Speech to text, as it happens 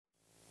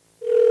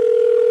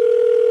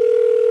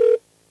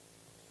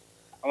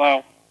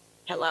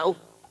Hello?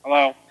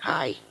 Hello?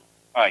 Hi.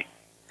 Hi.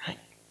 Hi.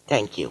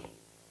 Thank you.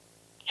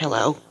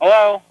 Hello?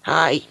 Hello?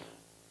 Hi.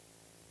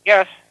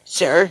 Yes.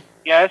 Sir?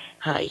 Yes.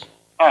 Hi.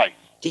 Hi.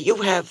 Do you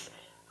have,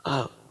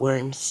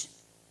 worms?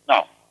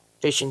 No.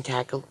 Fish and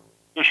tackle?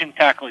 Fish and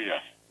tackle,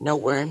 yes. No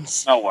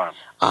worms? No worm.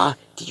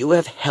 Do you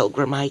have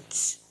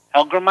Helgramites?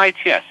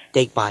 Helgramites, yes.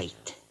 They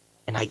bite.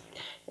 And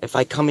if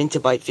I come in to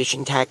buy fish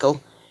and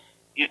tackle...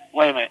 Wait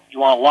a minute. You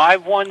want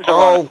live ones or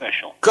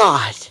artificial?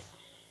 God!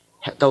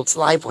 Those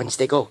live ones,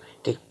 they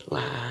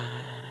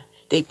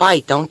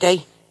bite, don't they?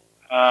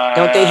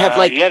 Don't they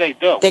have Yeah, they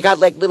do. They got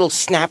like little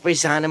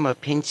snappers on them or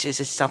pinches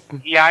or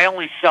something? Yeah, I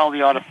only sell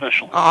the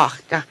artificial. Oh,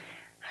 God.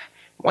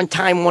 One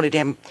time one of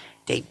them,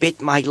 they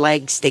bit my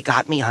legs. They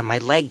got me on my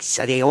legs.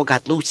 They all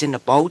got loose in the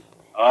boat.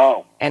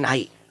 Oh. And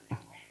I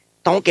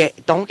don't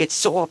get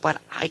sore, but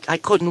I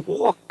couldn't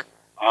walk.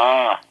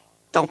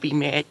 Don't be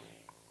mad.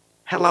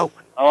 Hello?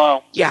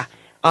 Hello? Yeah.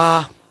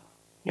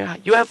 Yeah,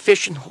 you have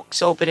fishing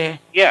hooks over there?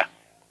 Yeah.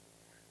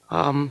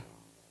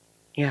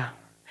 Yeah.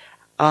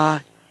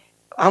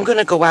 I'm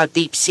gonna go out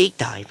deep sea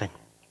diving.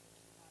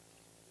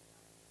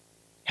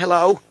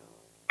 Hello?